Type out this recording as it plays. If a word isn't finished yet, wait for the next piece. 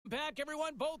back,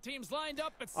 everyone. Both teams lined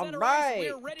up at All center ice. right,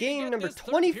 We're ready game to get number this third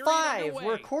period 25. underway.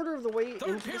 We're a quarter of the way Third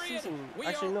into the period, season. we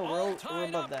Actually, are no, all we're tied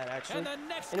above up, that, actually. and the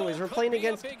next Anyways, goal we're could playing be a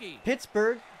against biggie.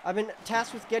 Pittsburgh. I've been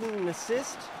tasked with getting an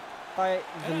assist by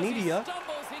the And as he media.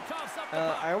 stumbles, he coughs up the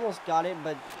puck. I almost got it,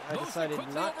 but I Moves it decided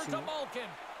quickly not over to.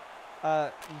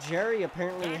 Malkin. Jerry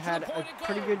apparently Back to had the a point it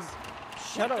pretty goes. good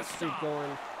What shutout the streak stop.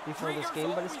 going before this game,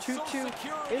 but it's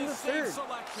 2-2 in the third.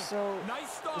 So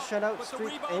the shutout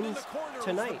streak ends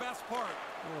tonight. Oh,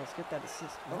 let's get that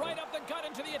assist. Right up the gut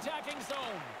into the attacking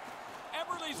zone.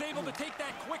 Eberle's able to take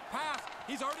that quick pass.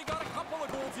 He's already got a couple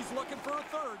of goals. He's looking for a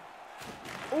third.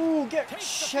 Ooh, get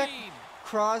Takes the check feed.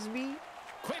 Crosby.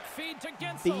 Quick feed to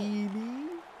Jckle. Baby.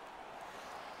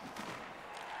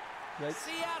 Yikes.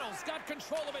 Seattle's got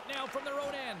control of it now from their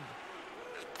own end.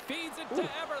 Feeds it to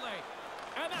Eberle.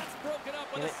 And that's broken up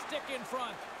with a stick in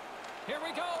front. Here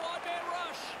we go, one-man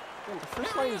rush. Man, the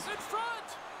first Here he line is in front.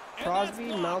 And Crosby,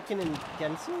 that's blocked. Malkin, and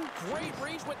Gensel. Great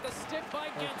reach with the stick by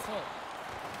Jckle.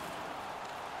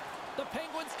 The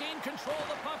Penguins gain control of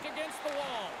the puck against the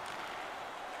wall.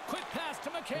 Quick pass to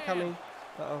McCann. Coming.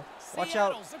 Uh-oh. Watch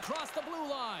out. Seattle's across the blue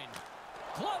line.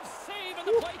 Glove save and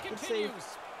the play good continues.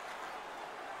 save.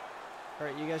 All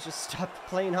right, you guys just stopped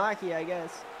playing hockey, I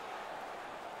guess.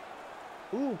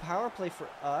 Ooh, power play for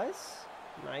us.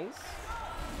 Nice.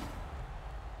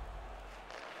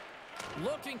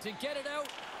 Looking to get it out.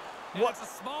 And What? it's a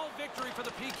small victory for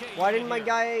the PK. Why didn't my here.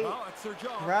 guy Well, it's their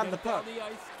job. grab Get the it down puck? the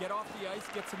ice, get off the ice,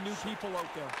 get some new people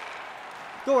out there.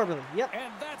 Go, Eberle. Yep.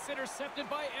 And that's intercepted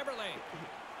by Eberle.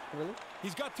 Really?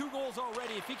 He's got 2 goals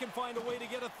already. If he can find a way to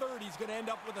get a third, he's going to end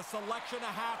up with a selection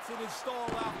of hats in his stall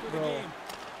after the Bro. game.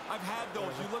 I've had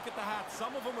those. You look at the hats.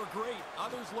 Some of them are great.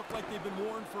 Others look like they've been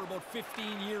worn for about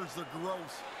 15 years. They're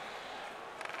gross.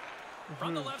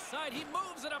 From the left side, he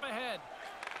moves it up ahead.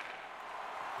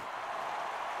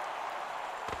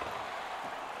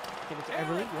 Give it to Errant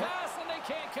Eberle. Yep. pass, and they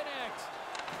can't connect.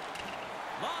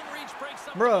 Long reach breaks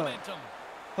up Bruh. the momentum.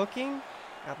 Hooking.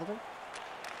 Appleton.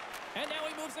 And now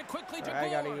he moves it quickly to All right, I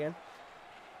got it Gore. again.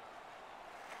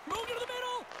 Moved into the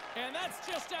middle, and that's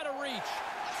just out of reach.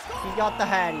 He got the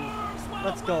Hattie. Scores!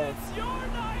 Let's Well, go. it's your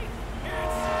night.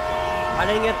 It's I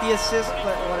didn't get the assist,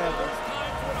 but whatever. There's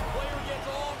times when a player gets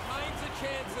all kinds of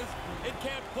chances and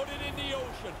can't put it in the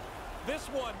ocean. This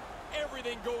one,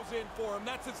 everything goes in for him.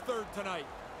 That's his third tonight.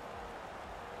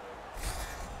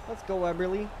 Let's go,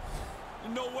 Eberle.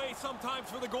 No way sometimes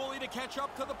for the goalie to catch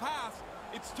up to the pass.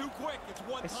 It's too quick. It's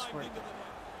one I time swear. into the net.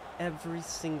 Every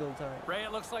single time. Ray,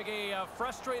 it looks like a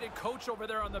frustrated coach over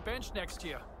there on the bench next to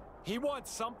you. He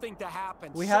wants something to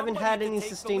happen. We haven't Somebody had to any take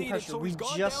the sustained lead, and pressure. so We he's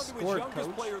gone just down to his scored, youngest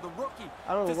Coach. player, the rookie,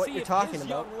 I don't know to what see you're if talking his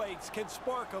about. young legs can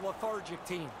spark a lethargic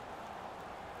team.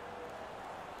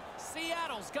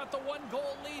 Seattle's got the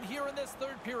 1-goal lead here in this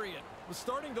third period. It was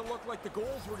starting to look like the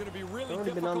goals were going to be really They've only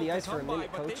difficult been on the to ice for come a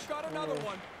minute, by, but Coach. they've got another Yeah.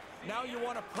 one. Now you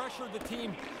want to pressure the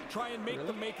team, try and make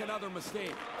them make another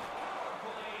mistake.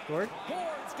 Gord?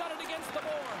 Board's got it against the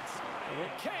boards.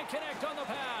 Can't connect on the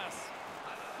pass.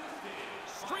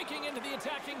 Streaking into the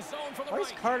attacking zone from the Why is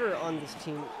right. Carter on this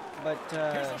team? But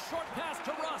Here's a short pass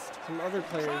to Rust. some other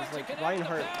players Tries to like connect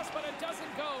Reinhardt the pass, but it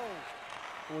doesn't go.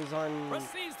 was on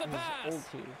Receives the his pass. old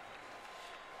team.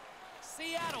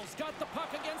 Seattle's got the puck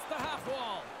against the half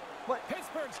wall. What?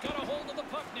 Pittsburgh's got a hold of the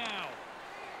puck now.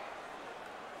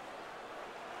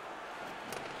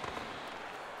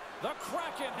 The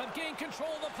Kraken have gained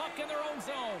control of the puck in their own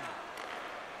zone.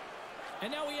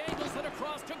 And now he angles it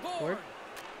across to Gore.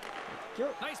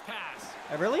 Gord? Nice pass.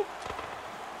 Really?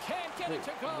 Can't get it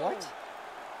to go. What?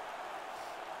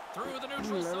 Through the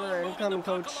neutral All zone, right, moving coming, the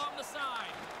puck Coach. along the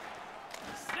side.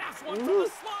 Snaps one from Ooh. the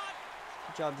slot.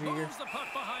 Good job, Jigger. Moves the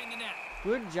puck behind the net.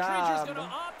 Good Treacher's job. going to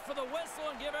opt for the whistle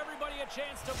and give everybody a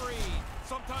chance to breathe.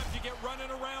 Sometimes you get running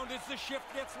around as the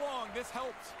shift gets long. This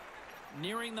helps.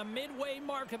 Nearing the midway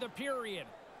mark of the period.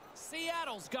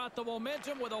 Seattle's got the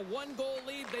momentum with a 1-goal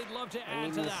lead. They'd love to I add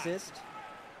need to an that. assist.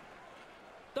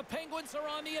 The Penguins are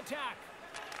on the attack.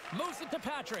 Moves it to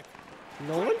Patrick.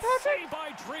 Nolan Great Patrick? save by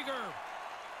Drieger.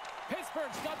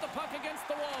 Pittsburgh's got the puck against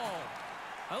the wall.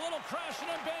 A little crashing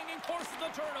and banging forces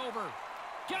the turnover.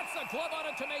 Gets a glove on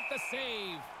it to make the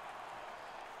save.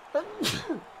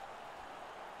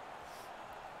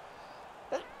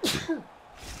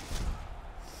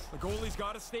 The goalie's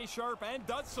got to stay sharp and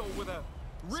does so with a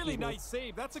really nice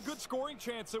save. That's a good scoring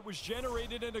chance that was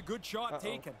generated and a good shot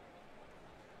taken.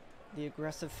 The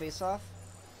aggressive face-off.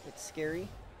 It's scary.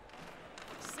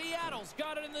 Seattle's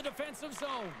got it in the defensive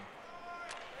zone.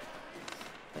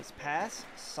 Nice pass.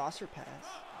 Saucer pass.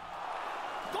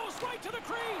 Goes right to the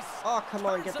crease. Oh, come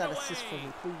on. Turns Get it that assist for away.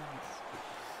 me, please.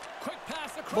 Quick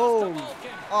pass across Boom. to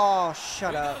Malkin. Oh,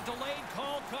 shut up. We got a delayed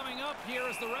call coming up here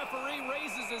as the referee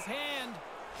raises his hand.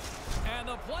 And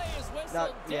the play is whistled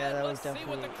dead. Yeah, that was Let's see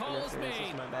what definitely the call is interference. made.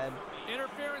 That's my bad.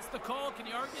 Interference, the call. Can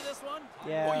you argue this one?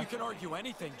 Yeah. Well, you can argue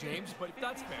anything, James, but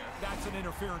That's fair. that's an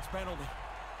interference penalty.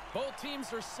 Both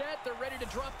teams are set. They're ready to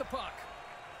drop the puck.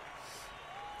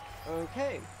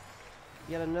 Okay.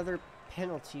 Yet another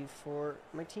penalty for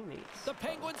my teammates. The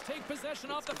Penguins take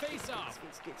possession off the faceoff.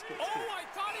 Oh, I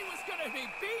thought he was going to be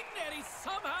beaten, and he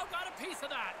somehow got a piece of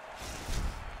that.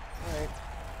 All right.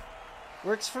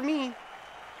 Works for me.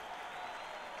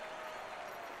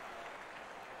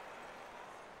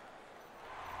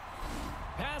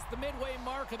 Past the midway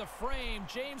mark of the frame,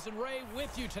 James and Ray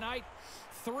with you tonight.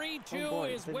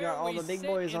 3-2 is They've where got all we the big sit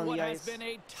boys in on what the has ice. been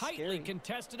a tightly Scary.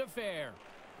 contested affair.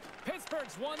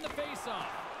 Pittsburgh's won the faceoff.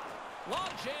 Long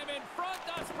jam in front,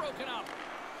 that's broken up.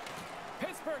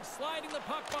 Pittsburgh sliding the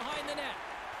puck behind the net.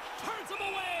 Turns him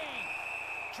away.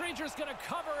 Treacher's going to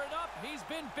cover it up. He's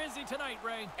been busy tonight,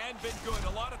 Ray. And been good.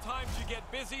 A lot of times you get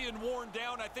busy and worn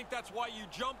down. I think that's why you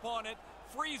jump on it,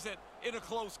 freeze it in a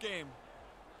close game.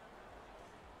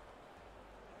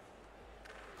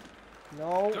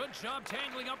 No. Good job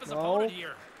tangling up his opponent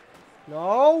here.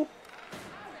 No.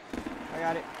 I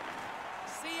got it.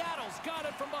 Seattle's got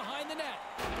it from behind the net.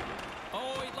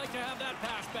 Oh, he'd like to have that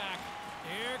pass back.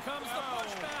 Here comes the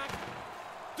pushback.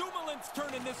 Dumoulin's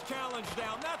turning this challenge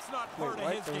down. That's not part of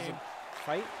his game.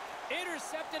 Fight?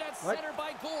 Intercepted at center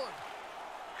by Gord.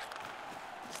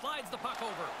 Slides the puck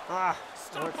over. Ah,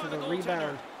 Stopped for by the the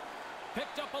rebound. goaltender.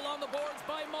 Picked up along the boards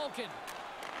by Malkin.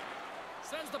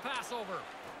 Sends the pass over.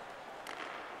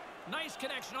 Nice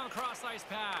connection on the cross-ice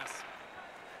pass.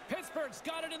 Pittsburgh's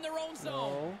got it in their own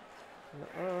zone.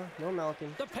 No. No,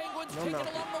 Malkin. The Penguins No, take Malkin.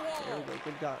 it along the There wall.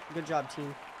 we go. Good job,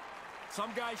 team.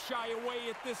 Some guys shy away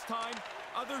at this time.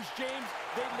 Others, James,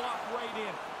 they lock right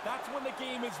in. That's when the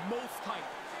game is most tight.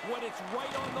 When it's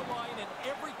right on the line and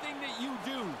everything that you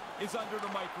do is under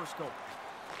the microscope.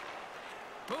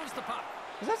 Moves the puck.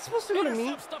 Is that supposed to go to me?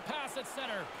 Intercepts the pass at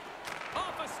center.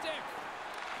 Off a stick.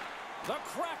 The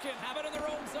Kraken have it in their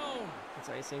own zone. It's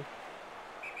icing.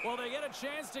 Well, they get a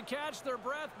chance to catch their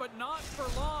breath, but not for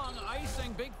long.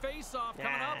 Icing, big face-off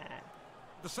coming up.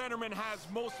 The centerman has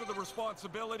most of the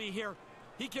responsibility here.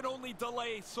 He can only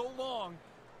delay so long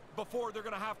before they're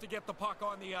going to have to get the puck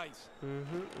on the ice.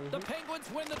 The Penguins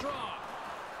win the draw.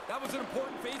 That was an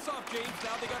important face-off, James.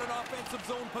 Now they got an offensive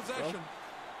zone possession.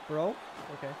 Bro?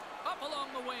 Okay. Up along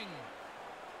the wing.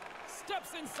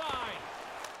 Steps inside.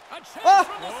 A chance Ah!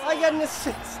 from the I got an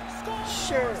assist. Scores!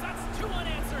 Sure. That's two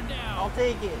unanswered now. I'll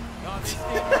take it. No, they stayed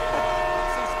right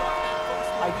once they start that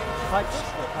first one. I They just touched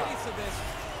pushed the the puck. pace of this.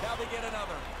 Now they get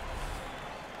another.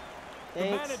 The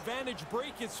Thanks. man advantage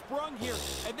break is sprung here,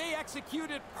 and they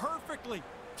execute it perfectly.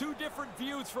 Two different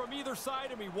views from either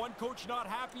side of me. One coach not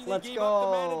happy they Let's gave up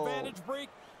the man go. advantage break.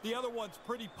 The other one's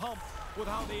pretty pumped with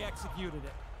how they executed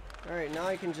it. All right, now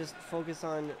I can just focus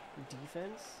on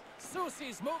defense.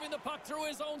 Soucy's moving the puck through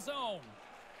his own zone.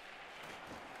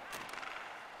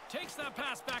 Takes that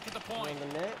pass back at the point. On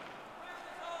the net.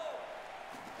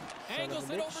 Angles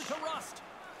Son it of a over bitch. to Rust.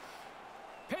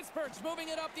 Pittsburgh's moving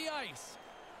it up the ice.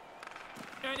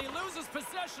 And he loses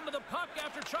possession of the puck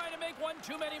after trying to make one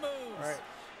too many moves. All right,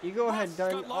 you go ahead, Rust's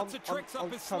Dunn. got lots of tricks I'll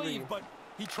up his cover sleeve, you. but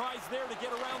he tries there to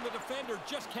get around the defender.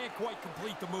 Just can't quite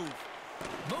complete the move.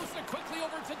 Moves it quickly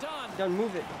over to Dunn. Dunn,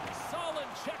 move it. Solid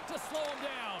check to slow him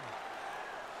down.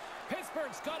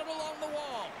 Pittsburgh's got it along the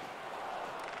wall.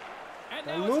 And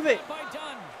Dunn, now move it's it. grabbed by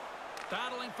Dunn.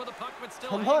 Battling for the puck, but still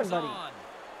Come hangs on, buddy. on.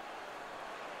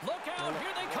 Look out,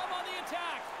 here they come on the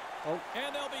attack. Oh,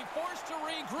 And they'll be forced to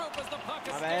regroup as the puck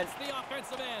My bad. escapes the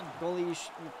offensive end. goalie,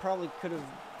 you probably could have.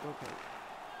 Okay,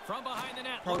 From behind the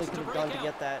net, probably looks could to have break gone to out.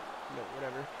 get that, but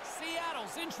whatever.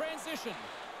 Seattle's in transition.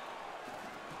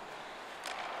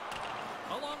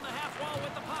 Along the half wall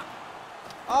with the puck.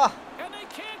 Ah, And they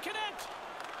can't connect.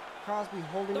 Crosby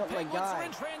holding The up my Penguins are guy.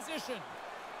 in transition.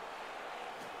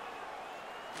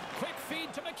 Quick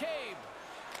feed to McCabe.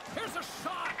 Here's a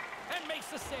shot and makes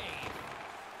the save.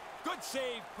 Good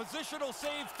save. Positional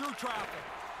save through traffic.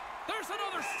 There's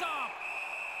another stop.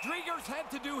 Drieger's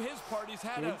had to do his part. He's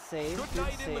had Good a save, good good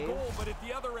night in the save. goal, but at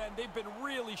the other end, they've been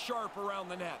really sharp around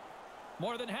the net.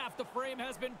 More than half the frame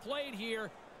has been played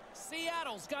here.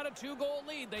 Seattle's got a 2-goal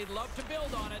lead. They'd love to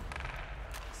build on it.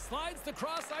 Slides the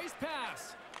cross-ice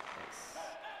pass.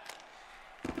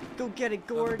 Go get it, Now,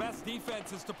 the Gord. best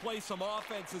defense is to play some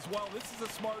offense as well. This is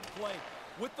a smart play.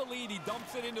 With the lead, he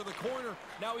dumps it into the corner.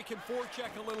 Now he can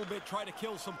forecheck a little bit, try to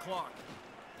kill some clock.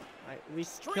 We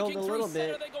Streaking killed a through little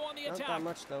center, bit. they go on the Not attack. that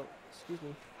much though. Excuse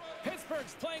me.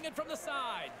 Pittsburgh's playing it from the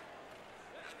side.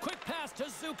 Quick pass to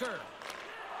Jckle.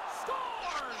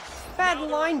 Scores! Bad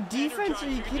line defense? Are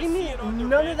you kidding me?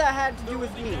 None of that had to do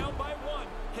with me. Down by 1.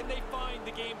 Can they find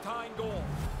the game-tying goal?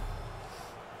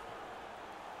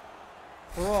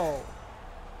 Bro.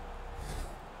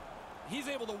 He's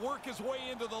able to work his way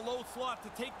into the low slot to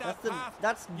take that pass.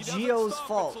 That's Gio's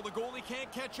fault. So the goalie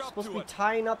can't catch up Supposed to to be it.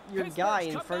 tying up your guy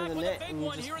in front of the net, and you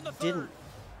just didn't.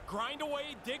 Grind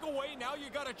away, dig away. Now you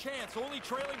got a chance. Only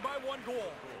trailing by 1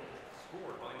 goal.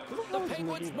 The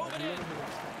Penguins moving in.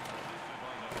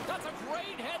 That's a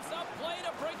great heads-up play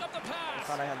to break up the pass. I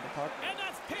thought I had the puck. And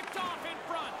that's picked off in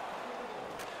front.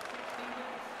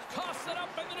 Toss it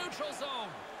up in the neutral zone.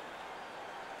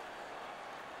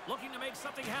 Looking to make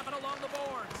something happen along the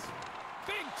boards.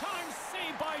 Big-time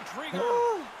save by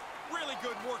Jckle. Really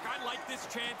good work. I like this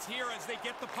chance here as they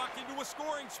get the puck into a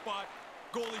scoring spot.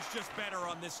 Goalie's just better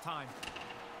on this time.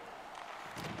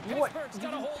 Pittsburgh's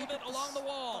got a hold of it along the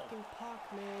wall. Fucking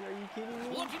puck, man. Are you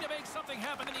kidding me? Looking to make something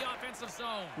happen in the offensive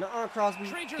zone. Nuh-uh, Crosby.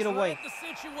 Get away. The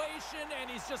situation, and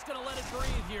he's just going to let it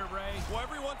breathe here, Ray. Well,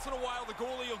 every once in a while, the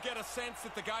goalie will get a sense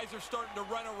that the guys are starting to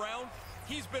run around.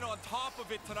 He's been on top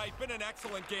of it tonight. Been an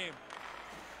excellent game.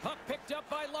 Puck picked up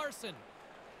by Larson.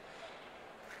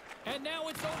 And now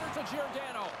it's over to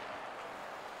Giordano.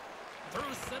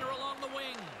 Through center along the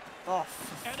wing. Oh.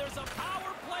 And there's a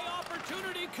power play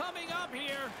opportunity coming up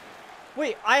here.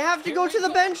 Wait, I have to go to the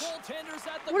bench?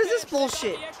 What is this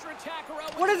bullshit?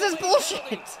 What is this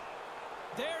bullshit?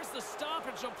 There's the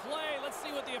stoppage of play. Let's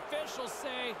see what the officials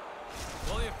say.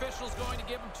 Well, the official's going to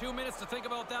give him 2 minutes to think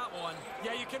about that one.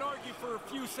 Yeah, you can argue for a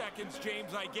few seconds,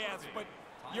 James, I guess, but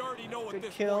you already know at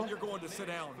this point you're going to sit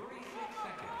down.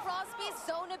 Crosby's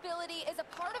zone ability is a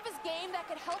part of his game that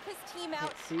could help his team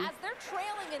out as they're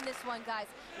trailing in this one, guys.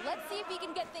 Let's see if he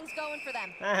can get things going for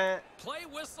them. Play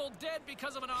whistle dead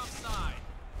because of an offside.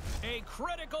 A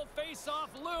critical face-off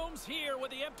looms here with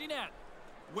the empty net.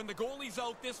 When the goalie's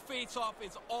out, this face-off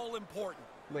is all important.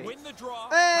 Wait. Win the draw.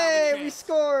 Hey, we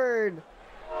scored.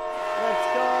 Let's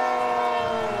go.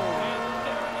 And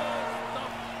there it is, the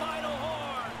final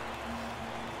horn.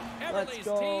 Everly's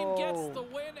team gets the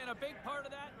win, and a big part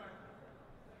of that.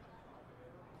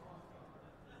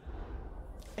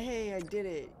 Hey, I did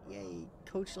it. Yay.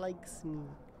 Coach likes me.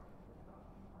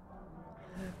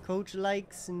 Coach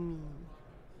likes me.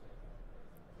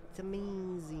 It's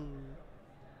amazing.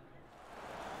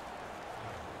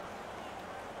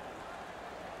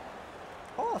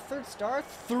 Oh, 3rd star.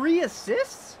 3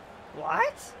 assists?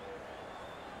 What?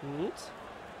 Neat.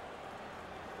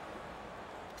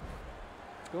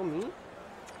 Go me.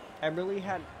 Everly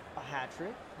had a hat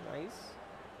trick. Nice.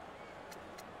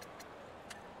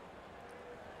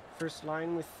 First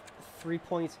line with 3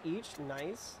 points each.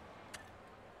 Nice.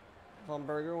 Von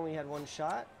Berger only had 1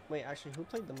 shot. Wait, actually, who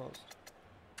played the most?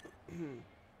 I'm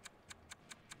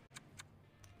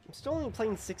still only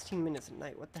playing 16 minutes a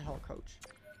night. What the hell, coach?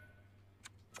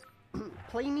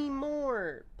 Play me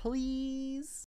more, please.